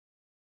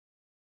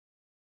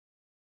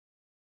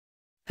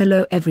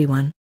Hello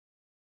everyone.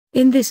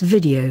 In this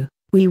video,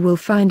 we will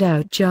find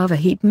out Java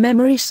heap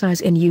memory size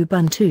in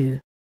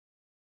Ubuntu.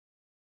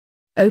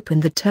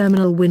 Open the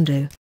terminal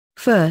window.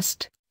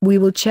 First, we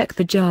will check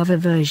the Java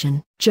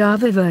version.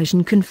 Java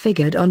version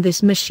configured on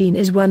this machine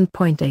is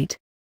 1.8.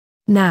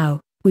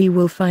 Now, we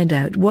will find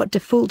out what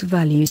default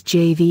values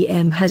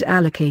JVM has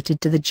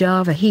allocated to the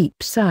Java heap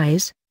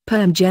size,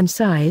 permgen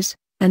size,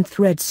 and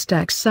thread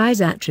stack size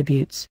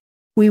attributes.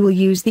 We will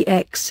use the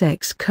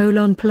XX:+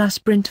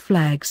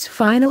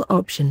 PrintFlagsFinal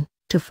option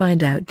to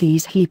find out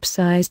these heap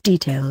size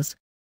details.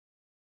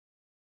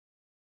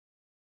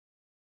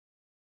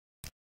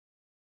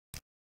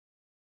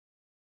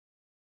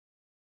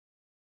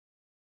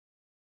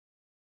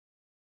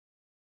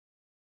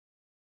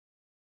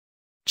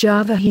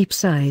 Java heap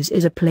size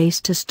is a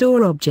place to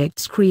store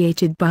objects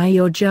created by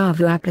your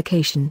Java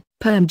application.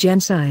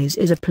 Permgen size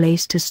is a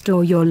place to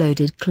store your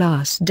loaded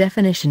class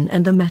definition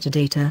and the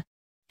metadata.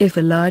 If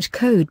a large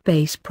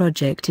code-base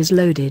project is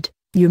loaded,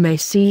 you may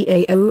see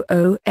a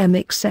OOM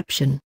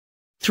exception.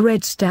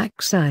 Thread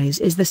stack size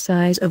is the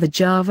size of a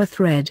Java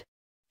thread.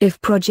 If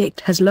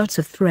project has lots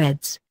of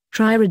threads,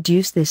 try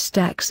reduce this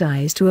stack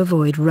size to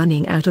avoid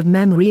running out of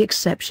memory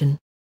exception.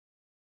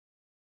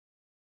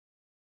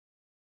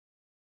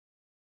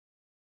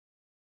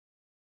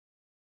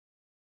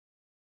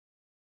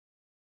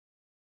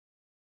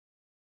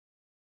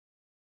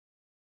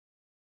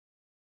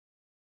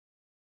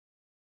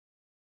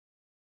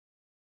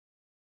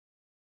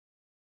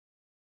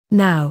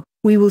 Now,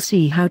 we will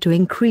see how to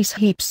increase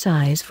heap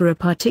size for a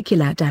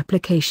particular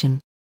application.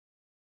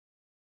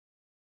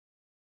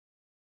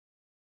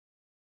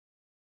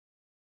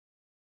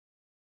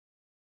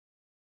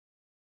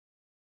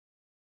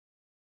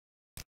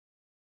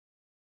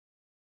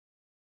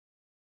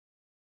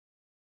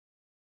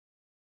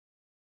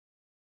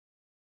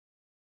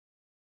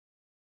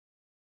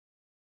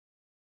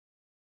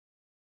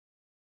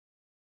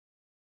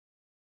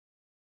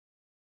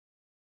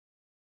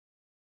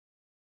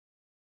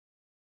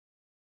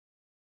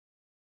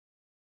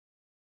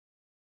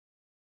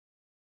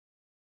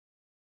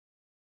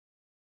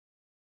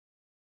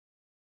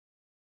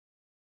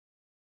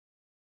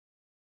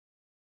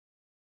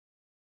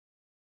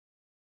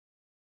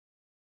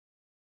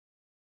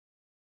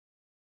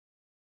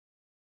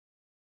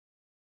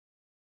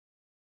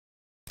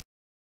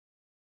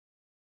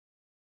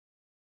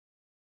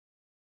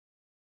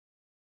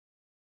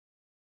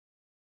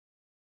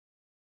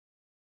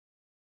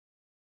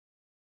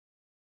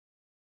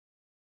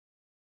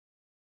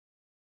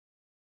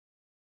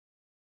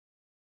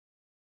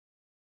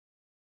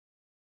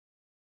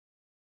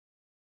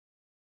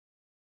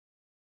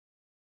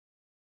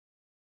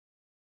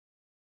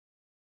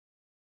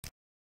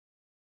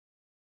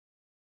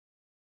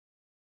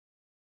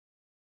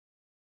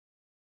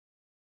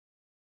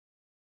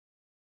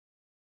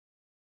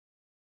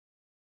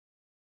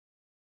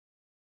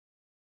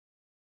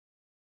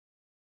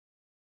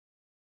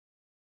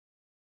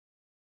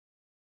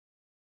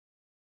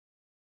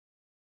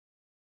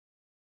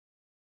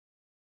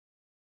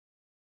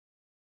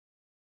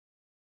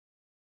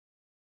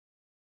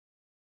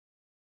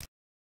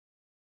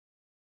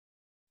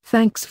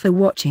 Thanks for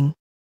watching.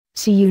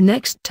 See you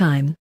next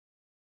time.